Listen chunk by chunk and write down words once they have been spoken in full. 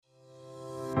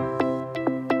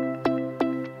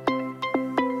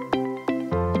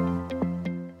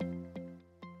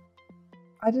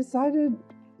I decided,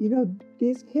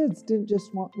 these kids didn't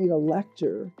just want me to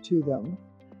lecture to them.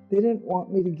 They didn't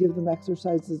want me to give them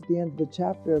exercises at the end of the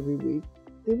chapter every week.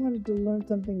 They wanted to learn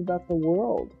something about the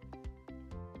world.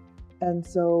 And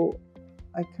so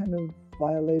I kind of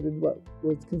violated what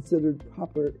was considered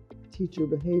proper teacher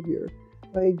behavior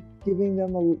by giving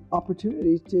them an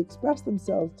opportunity to express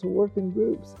themselves, to work in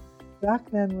groups.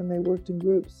 Back then when they worked in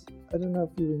groups, I don't know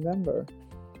if you remember,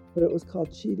 but it was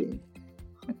called cheating.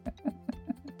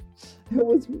 It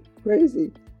was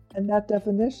crazy. And that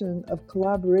definition of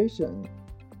collaboration,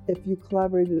 if you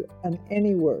collaborated on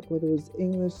any work, whether it was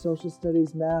English, social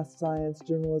studies, math, science,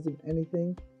 journalism,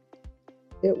 anything,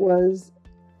 it was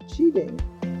cheating.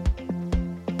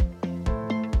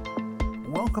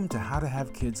 Welcome to How to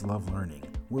Have Kids Love Learning,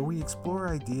 where we explore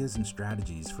ideas and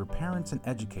strategies for parents and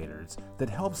educators that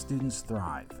help students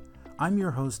thrive. I'm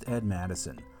your host, Ed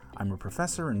Madison. I'm a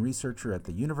professor and researcher at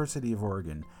the University of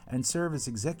Oregon and serve as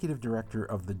Executive Director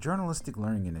of the Journalistic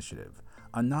Learning Initiative,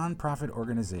 a nonprofit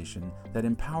organization that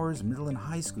empowers middle and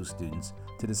high school students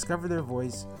to discover their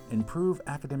voice, improve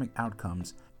academic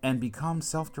outcomes, and become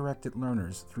self-directed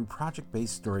learners through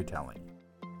project-based storytelling.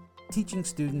 Teaching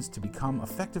students to become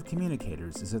effective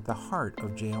communicators is at the heart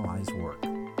of JLI's work.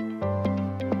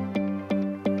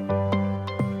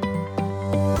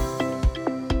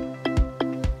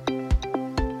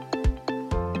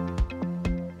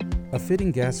 A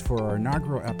fitting guest for our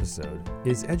inaugural episode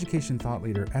is education thought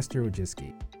leader Esther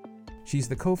Wojcicki. She's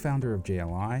the co-founder of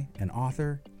JLI, an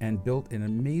author, and built an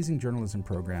amazing journalism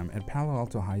program at Palo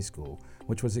Alto High School,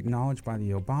 which was acknowledged by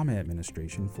the Obama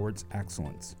administration for its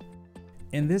excellence.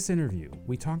 In this interview,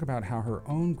 we talk about how her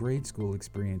own grade school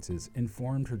experiences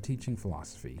informed her teaching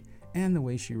philosophy and the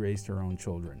way she raised her own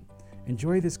children.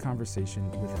 Enjoy this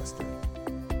conversation with Esther.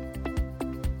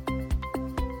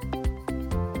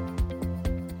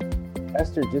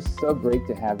 Esther, just so great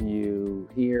to have you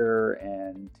here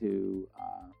and to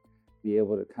be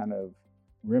able to kind of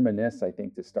reminisce, I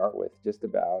think, to start with, just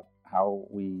about how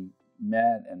we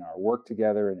met and our work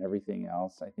together and everything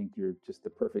else. I think you're just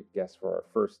the perfect guest for our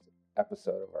first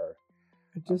episode of our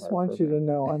I just want you to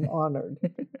know I'm honored.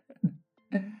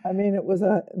 I mean, it was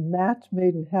a match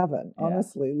made in heaven,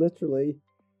 honestly, literally,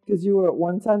 because you were at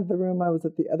one side of the room, I was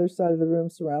at the other side of the room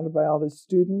surrounded by all the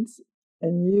students,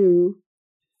 and you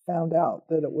found out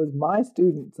that it was my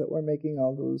students that were making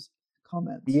all those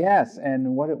comments. Yes,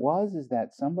 and what it was is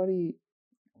that somebody,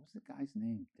 what was the guy's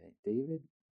name? David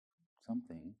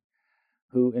something,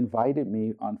 who invited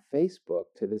me on Facebook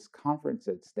to this conference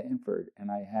at Stanford,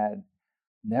 and I had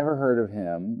never heard of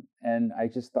him, and I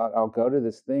just thought, I'll go to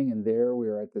this thing, and there we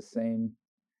were at the same,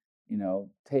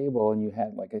 table, and you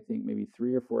had, I think maybe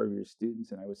 3 or 4 of your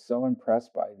students, and I was so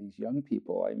impressed by these young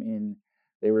people. I mean,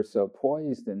 they were so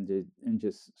poised and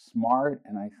just smart,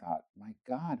 and I thought, my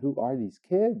God, who are these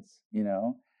kids,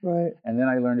 Right. And then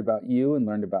I learned about you and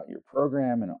learned about your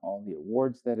program and all the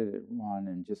awards that it won.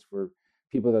 And just for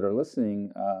people that are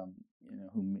listening,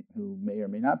 who may or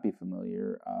may not be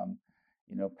familiar,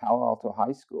 Palo Alto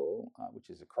High School, which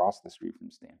is across the street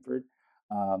from Stanford,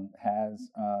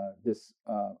 has this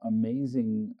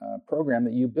amazing program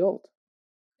that you built.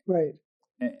 Right.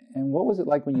 And what was it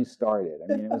like when you started?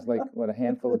 I mean, it was like, a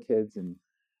handful of kids?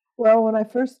 Well, when I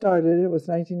first started, it was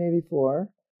 1984,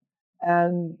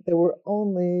 and there were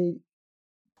only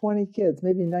 20 kids,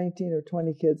 maybe 19 or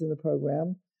 20 kids in the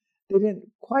program. They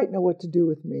didn't quite know what to do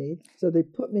with me, so they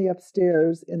put me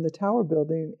upstairs in the tower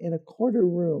building in a quarter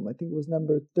room. I think it was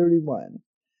number 31.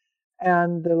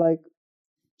 And they're like,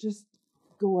 just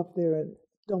go up there and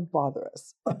don't bother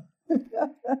us.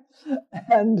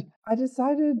 And I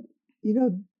decided,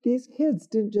 these kids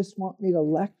didn't just want me to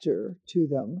lecture to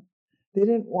them. They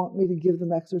didn't want me to give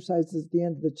them exercises at the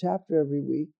end of the chapter every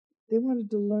week. They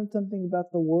wanted to learn something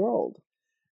about the world.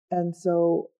 And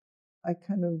so I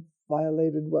kind of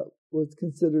violated what was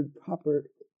considered proper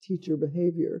teacher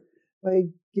behavior by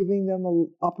giving them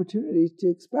an opportunity to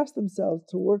express themselves,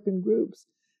 to work in groups.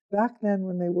 Back then,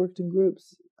 when they worked in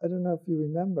groups, I don't know if you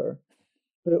remember,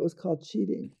 but it was called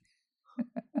cheating.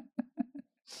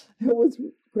 It was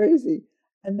crazy.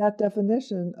 And that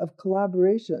definition of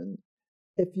collaboration,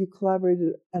 if you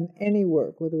collaborated on any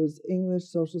work, whether it was English,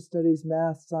 social studies,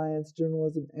 math, science,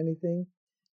 journalism, anything,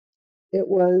 it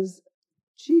was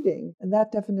cheating. And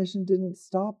that definition didn't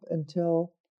stop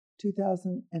until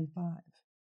 2005.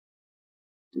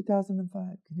 2005,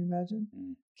 can you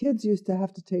imagine? Kids used to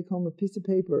have to take home a piece of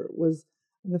paper. It was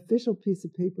an official piece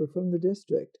of paper from the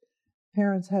district.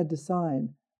 Parents had to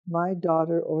sign, my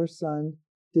daughter or son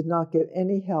did not get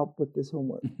any help with this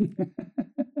homework.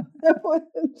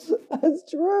 That's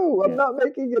true. I'm not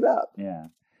making it up. Yeah.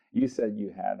 You said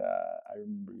you had I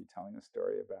remember you telling a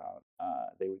story about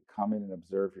they would come in and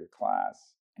observe your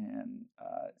class, and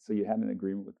so you had an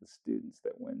agreement with the students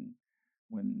that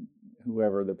when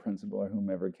whoever the principal or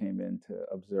whomever came in to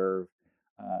observe,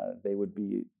 they would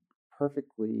be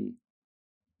perfectly,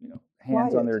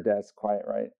 hands on Quiet. their desk, quiet,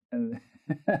 right? And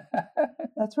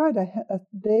That's right.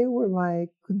 They were my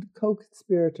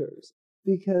co-conspirators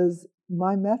because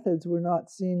my methods were not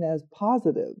seen as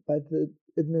positive by the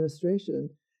administration.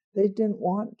 They didn't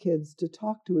want kids to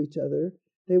talk to each other.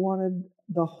 They wanted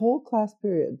the whole class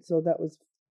period. So that was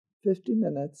 50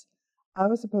 minutes. I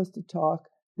was supposed to talk.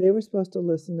 They were supposed to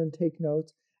listen and take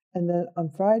notes. And then on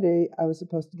Friday, I was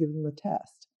supposed to give them a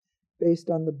test based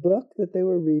on the book that they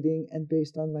were reading and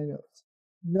based on my notes.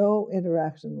 No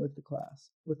interaction with the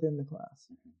class, within the class.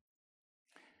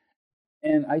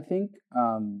 And I think,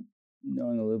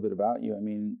 knowing a little bit about you, I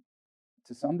mean,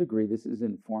 to some degree, this is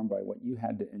informed by what you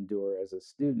had to endure as a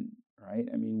student, right?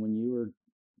 I mean, when you were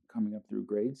coming up through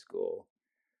grade school,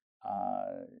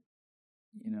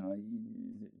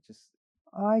 just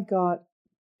I got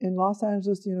in Los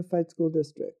Angeles Unified School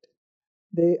District,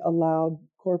 they allowed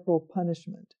corporal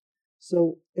punishment.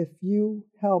 So if you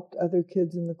helped other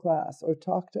kids in the class or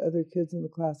talked to other kids in the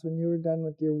class when you were done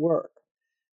with your work,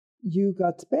 you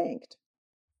got spanked.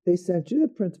 They sent you to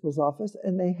the principal's office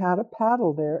and they had a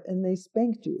paddle there and they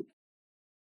spanked you.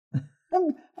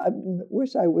 I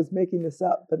wish I was making this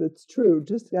up, but it's true.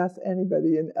 Just ask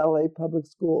anybody in LA public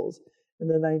schools in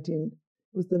the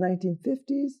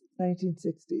 1950s,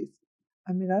 1960s.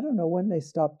 I mean, I don't know when they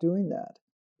stopped doing that,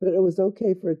 but it was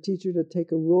okay for a teacher to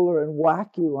take a ruler and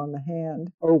whack you on the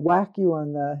hand or whack you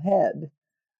on the head,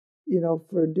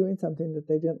 for doing something that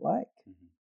they didn't like. Mm-hmm.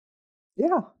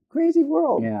 Yeah, crazy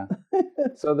world. Yeah.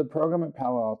 So the program at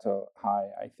Palo Alto High,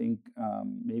 I think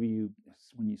maybe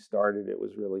when you started, it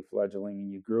was really fledgling,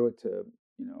 and you grew it to,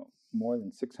 more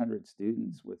than 600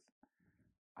 students with,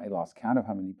 I lost count of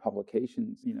how many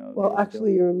publications, Well,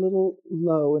 actually, you're a little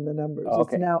low in the numbers. Oh,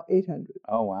 okay. It's now 800.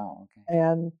 Oh, wow. Okay.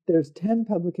 And there's 10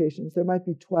 publications. There might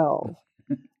be 12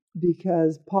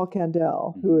 because Paul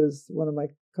Candell, who is one of my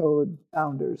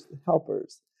co-founders,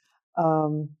 helpers,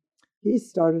 he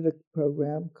started a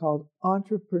program called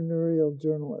Entrepreneurial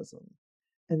Journalism.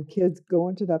 And kids go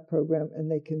into that program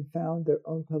and they can found their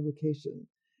own publication.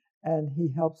 And he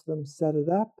helps them set it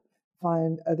up,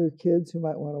 find other kids who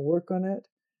might want to work on it.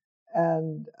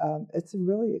 And it's a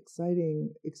really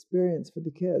exciting experience for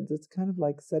the kids. It's kind of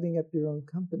like setting up your own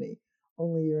company,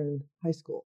 only you're in high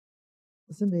school.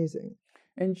 It's amazing.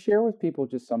 And share with people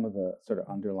just some of the sort of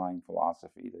underlying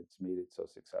philosophy that's made it so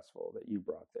successful that you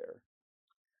brought there.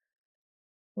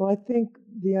 Well, I think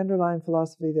the underlying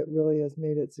philosophy that really has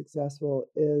made it successful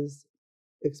is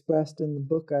expressed in the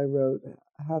book I wrote,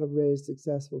 How to Raise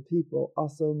Successful People.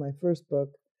 Also, my first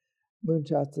book,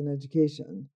 Moonshots in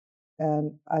Education.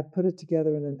 And I put it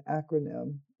together in an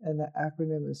acronym, and the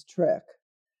acronym is TRIC,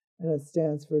 and it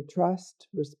stands for Trust,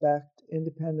 Respect,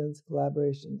 Independence,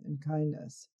 Collaboration, and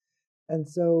Kindness. And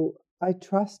so I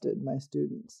trusted my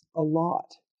students a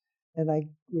lot, and I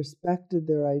respected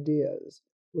their ideas,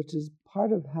 which is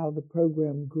part of how the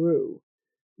program grew.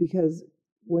 Because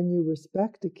when you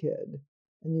respect a kid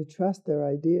and you trust their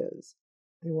ideas,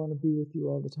 they want to be with you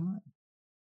all the time.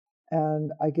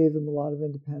 And I gave them a lot of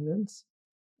independence.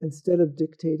 Instead of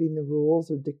dictating the rules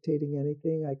or dictating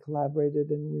anything, I collaborated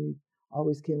and we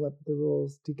always came up with the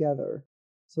rules together.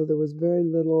 So there was very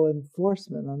little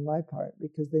enforcement on my part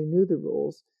because they knew the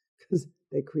rules because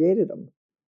they created them,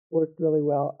 worked really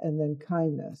well. And then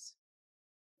kindness.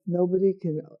 Nobody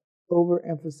can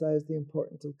overemphasize the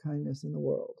importance of kindness in the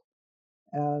world.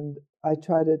 And I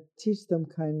try to teach them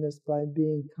kindness by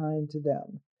being kind to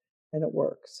them, and it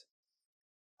works.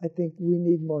 I think we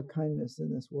need more kindness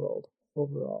in this world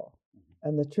overall.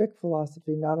 And the TRIC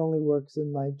philosophy not only works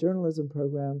in my journalism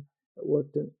program, it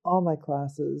worked in all my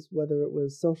classes, whether it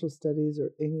was social studies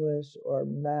or English or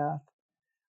math,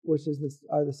 which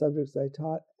are the subjects I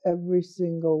taught. Every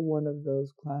single one of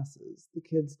those classes, the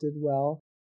kids did well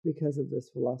because of this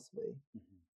philosophy.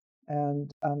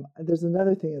 And there's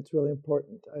another thing that's really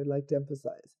important I'd like to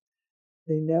emphasize.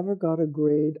 They never got a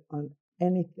grade on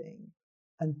anything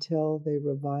until they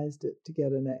revised it to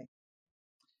get an A.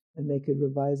 And they could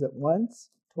revise it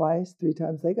once, twice, 3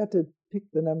 times. They got to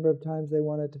pick the number of times they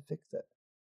wanted to fix it.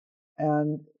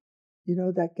 And,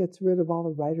 that gets rid of all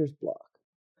the writer's block.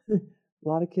 A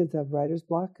lot of kids have writer's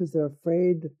block because they're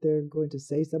afraid that they're going to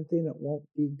say something that won't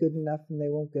be good enough and they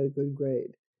won't get a good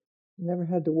grade. Never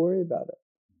had to worry about it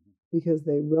because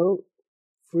they wrote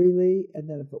freely, and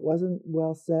then if it wasn't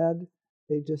well said,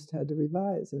 they just had to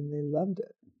revise, and they loved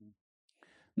it.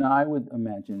 Now, I would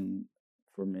imagine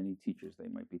for many teachers, they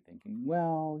might be thinking,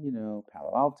 well,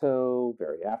 Palo Alto,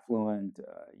 very affluent.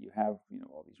 You have,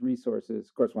 all these resources.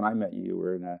 Of course, when I met you, you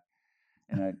were in a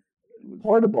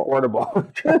portable,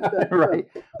 right?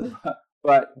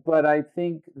 But I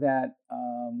think that,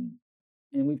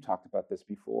 and we've talked about this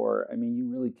before. I mean,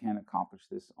 you really can accomplish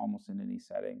this almost in any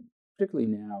setting, particularly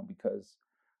now because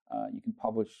you can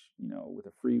publish, with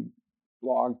a free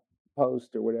blog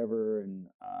post or whatever, and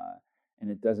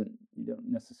you don't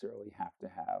necessarily have to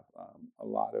have a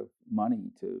lot of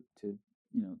money to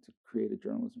create a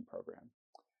journalism program.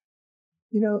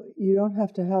 You don't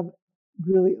have to have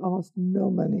really almost no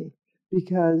money,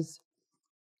 because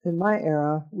in my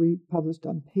era, we published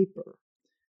on paper.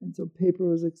 And so paper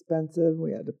was expensive.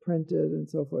 We had to print it and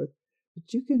so forth.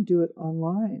 But you can do it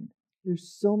online. There's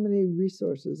so many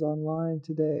resources online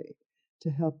today to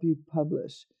help you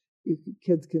publish.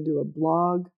 Kids can do a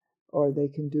blog, or they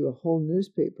can do a whole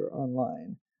newspaper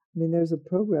online. I mean, there's a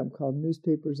program called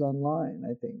Newspapers Online,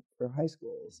 I think, for high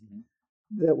schools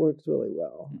that works really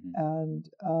well. And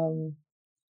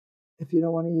if you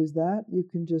don't want to use that, you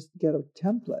can just get a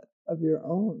template of your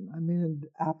own. I mean,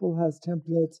 Apple has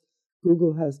templates,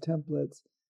 Google has templates.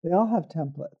 They all have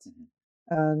templates.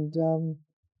 And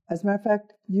as a matter of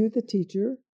fact, you, the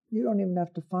teacher, you don't even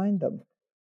have to find them.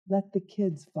 Let the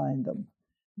kids find them.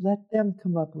 Let them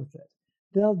come up with it.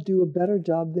 They'll do a better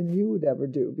job than you would ever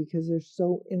do because they're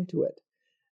so into it.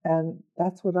 And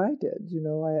that's what I did.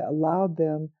 I allowed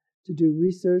them to do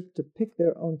research, to pick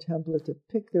their own template, to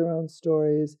pick their own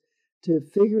stories, to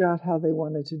figure out how they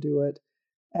wanted to do it.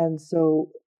 And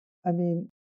so, I mean,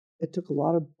 it took a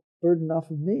lot of burden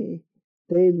off of me.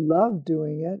 They loved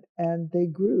doing it, and they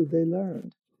grew, they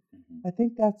learned. I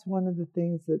think that's one of the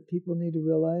things that people need to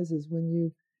realize is when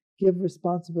you give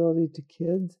responsibility to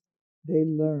kids, they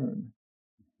learn.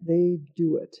 They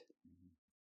do it.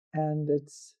 And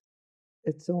it's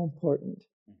so important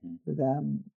for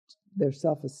them, their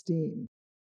self-esteem.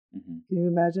 Can you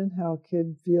imagine how a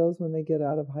kid feels when they get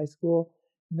out of high school,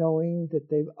 knowing that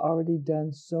they've already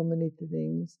done so many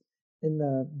things in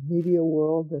the media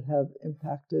world that have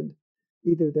impacted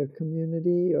either their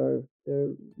community or their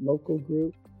local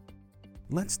group?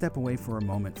 Let's step away for a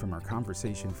moment from our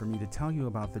conversation for me to tell you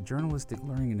about the Journalistic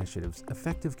Learning Initiative's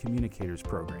Effective Communicators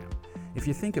program. If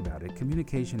you think about it,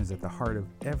 communication is at the heart of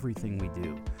everything we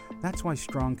do. That's why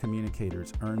strong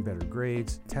communicators earn better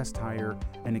grades, test higher,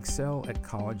 and excel at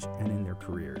college and in their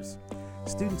careers.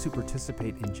 Students who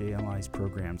participate in JLI's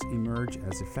programs emerge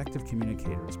as effective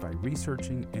communicators by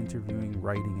researching, interviewing,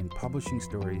 writing, and publishing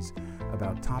stories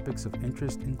about topics of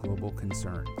interest and global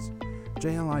concerns.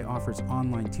 JLI offers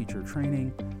online teacher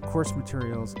training, course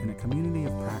materials, and a community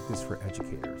of practice for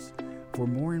educators. For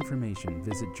more information,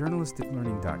 visit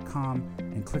journalisticlearning.com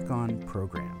and click on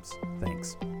Programs.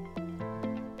 Thanks.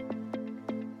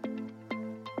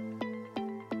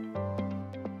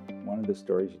 One of the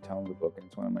stories you tell in the book, and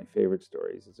it's one of my favorite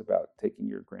stories, is about taking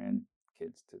your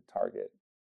grandkids to Target.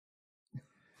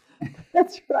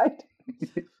 That's right.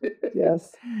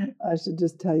 Yes, I should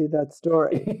just tell you that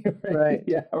story. Right.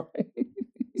 Yeah, right.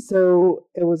 So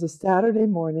it was a Saturday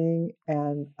morning,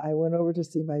 and I went over to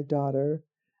see my daughter,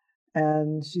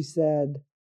 and she said,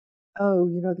 oh,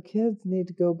 the kids need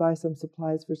to go buy some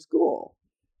supplies for school.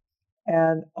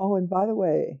 And by the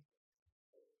way,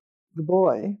 the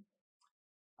boy,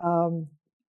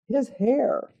 his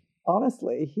hair,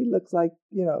 honestly, he looks like,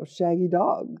 Shaggy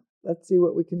Dog. Let's see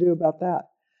what we can do about that.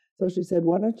 So she said,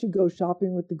 why don't you go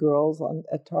shopping with the girls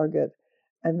at Target,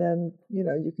 and then,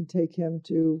 you can take him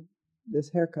to this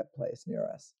haircut place near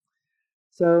us.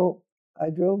 So I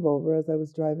drove over. As I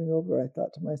was driving over, I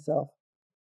thought to myself,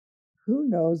 who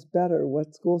knows better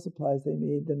what school supplies they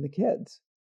need than the kids?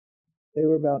 They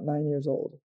were about 9 years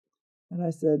old. And I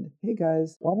said, hey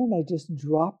guys, why don't I just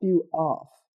drop you off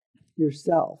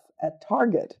yourself at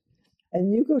Target,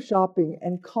 and you go shopping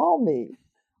and call me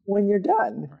when you're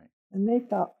done. Right. And they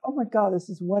thought, oh my God, this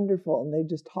is wonderful. And they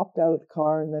just hopped out of the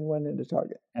car and then went into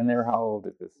Target. And they're how old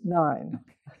at this? 9.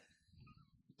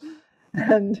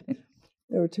 And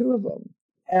there were 2 of them.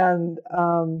 And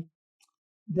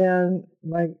then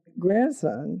my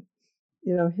grandson,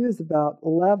 he was about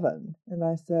 11. And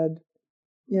I said,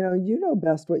 you know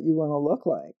best what you want to look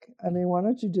like. I mean, why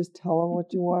don't you just tell them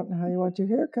what you want and how you want your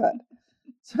haircut?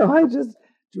 So I just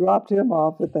dropped him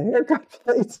off at the haircut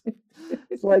place.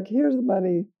 It's like, here's the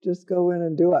money, just go in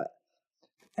and do it.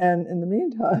 And in the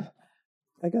meantime,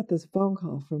 I got this phone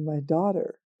call from my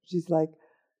daughter. She's like,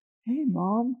 hey,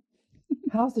 Mom,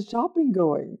 how's the shopping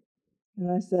going?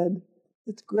 And I said,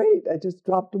 it's great. I just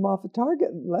dropped him off at Target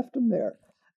and left him there.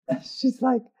 And she's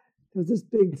like, there was this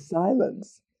big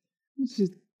silence. And she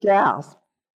gasped.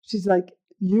 She's like,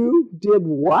 You did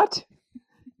what?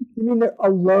 You mean they're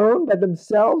alone by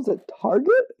themselves at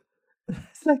Target?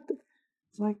 It's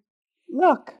like,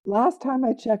 look, last time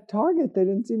I checked Target, there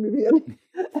didn't seem to be any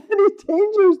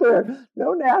dangers there.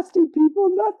 No nasty people,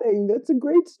 nothing. That's a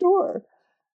great store.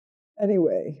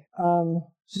 Anyway,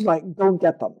 she's like, don't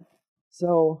get them.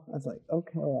 So I was like,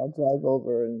 okay, I'll drive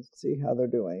over and see how they're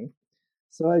doing.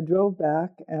 So I drove back,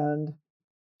 and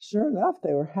sure enough,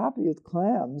 they were happy as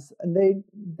clams. And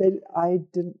I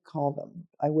didn't call them.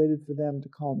 I waited for them to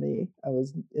call me. I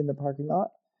was in the parking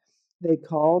lot. They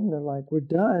called, and they're like, we're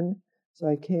done. So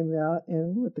I came out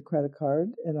in with the credit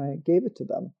card, and I gave it to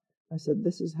them. I said,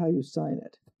 this is how you sign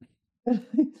it.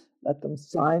 Let them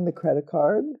sign the credit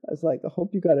card. I was like, I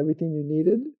hope you got everything you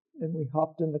needed. And we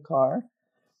hopped in the car.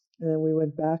 And then we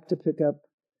went back to pick up,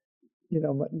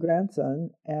 my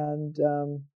grandson, and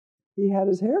he had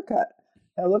his hair cut.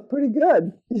 It looked pretty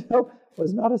good.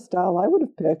 Was not a style I would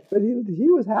have picked, but he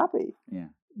was happy. Yeah.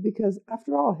 Because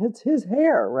after all, it's his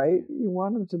hair, right? You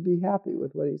want him to be happy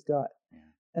with what he's got. Yeah.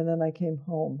 And then I came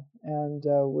home and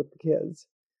with the kids.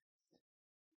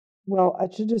 Well, I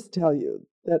should just tell you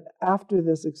that after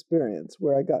this experience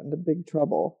where I got into big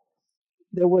trouble,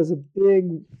 there was a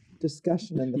big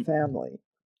discussion in the family.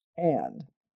 And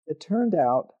it turned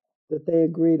out that they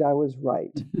agreed I was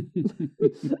right.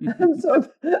 And so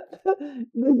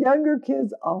the younger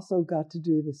kids also got to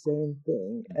do the same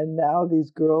thing. And now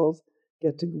these girls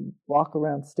get to walk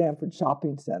around Stanford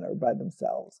Shopping Center by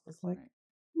themselves. It's like,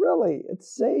 really,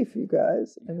 it's safe, you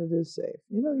guys. And it is safe.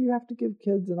 You have to give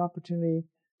kids an opportunity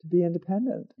to be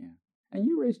independent. Yeah. And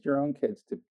you raised your own kids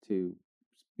to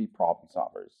be problem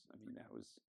solvers. I mean, that was...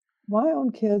 My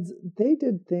own kids, they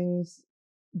did things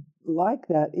like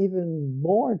that, even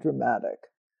more dramatic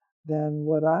than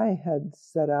what I had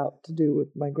set out to do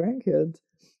with my grandkids.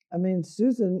 I mean,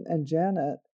 Susan and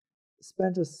Janet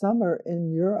spent a summer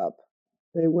in Europe.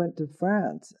 They went to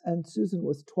France, and Susan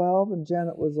was 12 and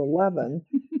Janet was 11,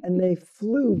 and they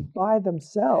flew by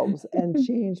themselves and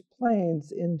changed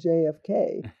planes in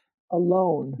JFK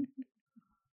alone.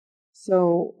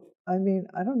 So, I mean,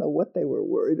 I don't know what they were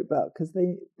worried about, because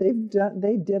they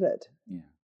did it. Yeah.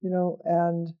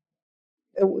 And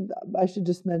I should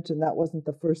just mention that wasn't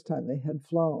the first time they had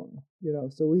flown,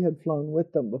 so we had flown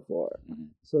with them before. Mm-hmm.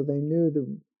 So they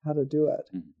knew how to do it.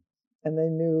 Mm-hmm. And they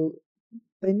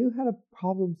knew how to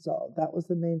problem solve. That was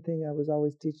the main thing I was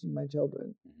always teaching my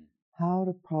children, how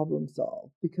to problem solve,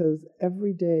 because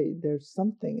every day there's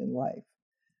something in life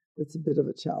that's a bit of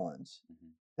a challenge,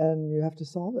 and you have to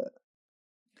solve it.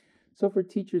 So for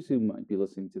teachers who might be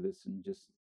listening to this and just,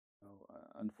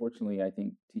 unfortunately, I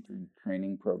think teacher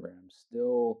training programs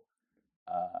still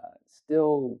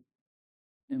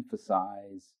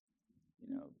emphasize,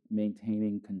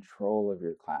 maintaining control of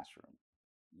your classroom,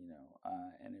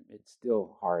 and it's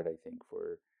still hard, I think,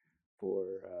 for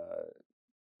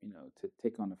to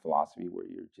take on a philosophy where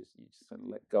you just sort of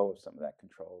let go of some of that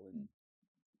control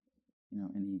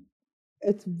and,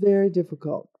 It's very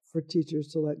difficult for teachers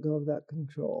to let go of that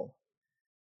control.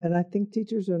 And I think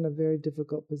teachers are in a very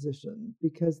difficult position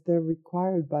because they're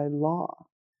required by law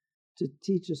to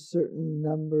teach a certain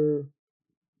number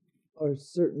or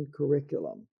certain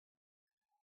curriculum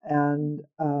and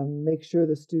make sure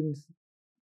the students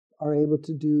are able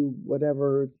to do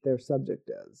whatever their subject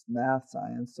is, math,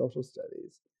 science, social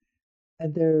studies.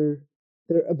 And they're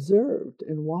observed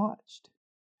and watched.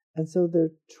 And so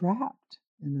they're trapped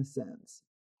in a sense,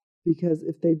 because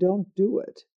if they don't do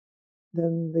it,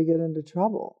 then they get into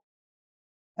trouble.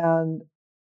 And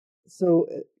so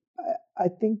I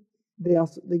think they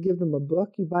give them a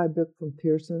book. You buy a book from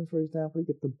Pearson, for example, you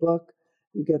get the book,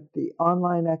 you get the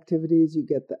online activities, you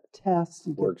get the tests,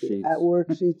 you get the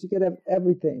worksheets, you get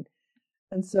everything.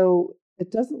 And so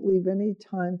it doesn't leave any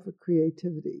time for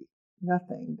creativity,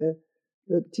 nothing.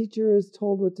 The teacher is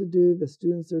told what to do, the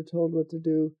students are told what to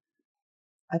do.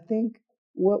 I think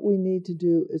what we need to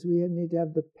do is we need to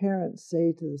have the parents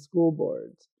say to the school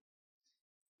boards,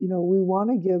 we want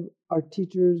to give our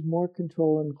teachers more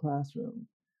control in the classroom.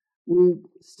 We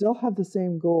still have the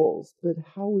same goals, but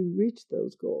how we reach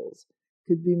those goals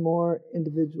could be more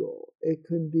individual. It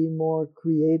could be more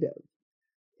creative.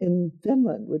 In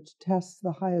Finland, which tests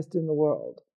the highest in the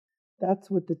world, that's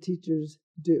what the teachers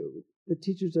do. The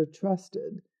teachers are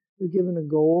trusted. They're given a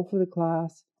goal for the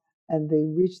class, and they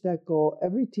reach that goal.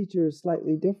 Every teacher is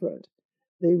slightly different.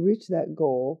 They reach that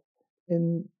goal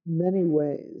in many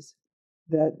ways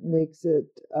that makes it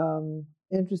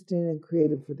interesting and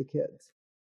creative for the kids.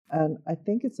 And I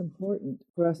think it's important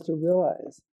for us to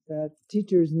realize that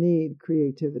teachers need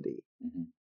creativity. Mm-hmm.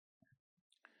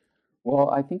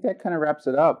 Well, I think that kind of wraps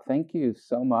it up. Thank you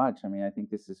so much. I mean, I think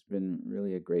this has been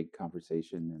really a great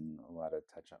conversation and a lot of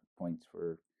touch-up points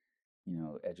for,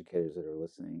 educators that are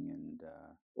listening. And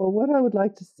Well, what I would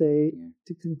like to say yeah,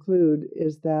 to conclude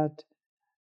is that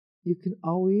you can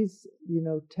always,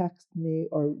 text me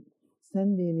or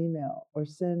send me an email or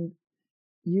send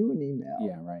you an email.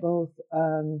 yeah, right. Both.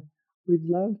 We'd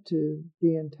love to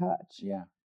be in touch Yeah,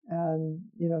 and,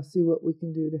 see what we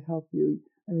can do to help you.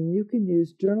 I mean, you can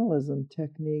use journalism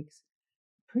techniques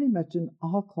pretty much in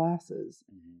all classes.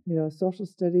 Social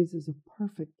studies is a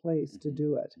perfect place to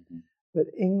do it. But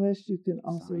English, you can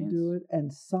also do it,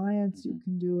 and science, you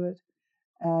can do it,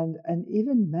 and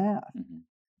even math,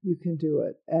 you can do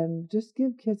it. And just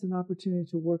give kids an opportunity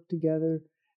to work together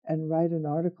and write an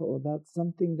article about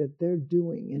something that they're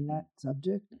doing in that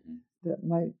subject that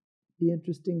might be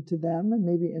interesting to them and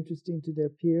maybe interesting to their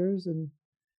peers, and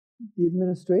the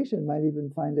administration might even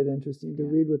find it interesting to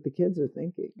read what the kids are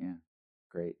thinking. Yeah,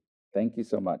 great. Thank you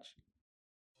so much.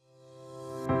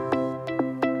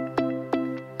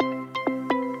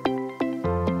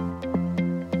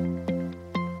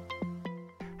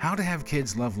 How to Have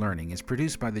Kids Love Learning is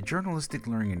produced by the Journalistic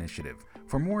Learning Initiative.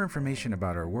 For more information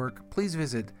about our work, please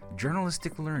visit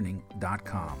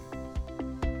journalisticlearning.com.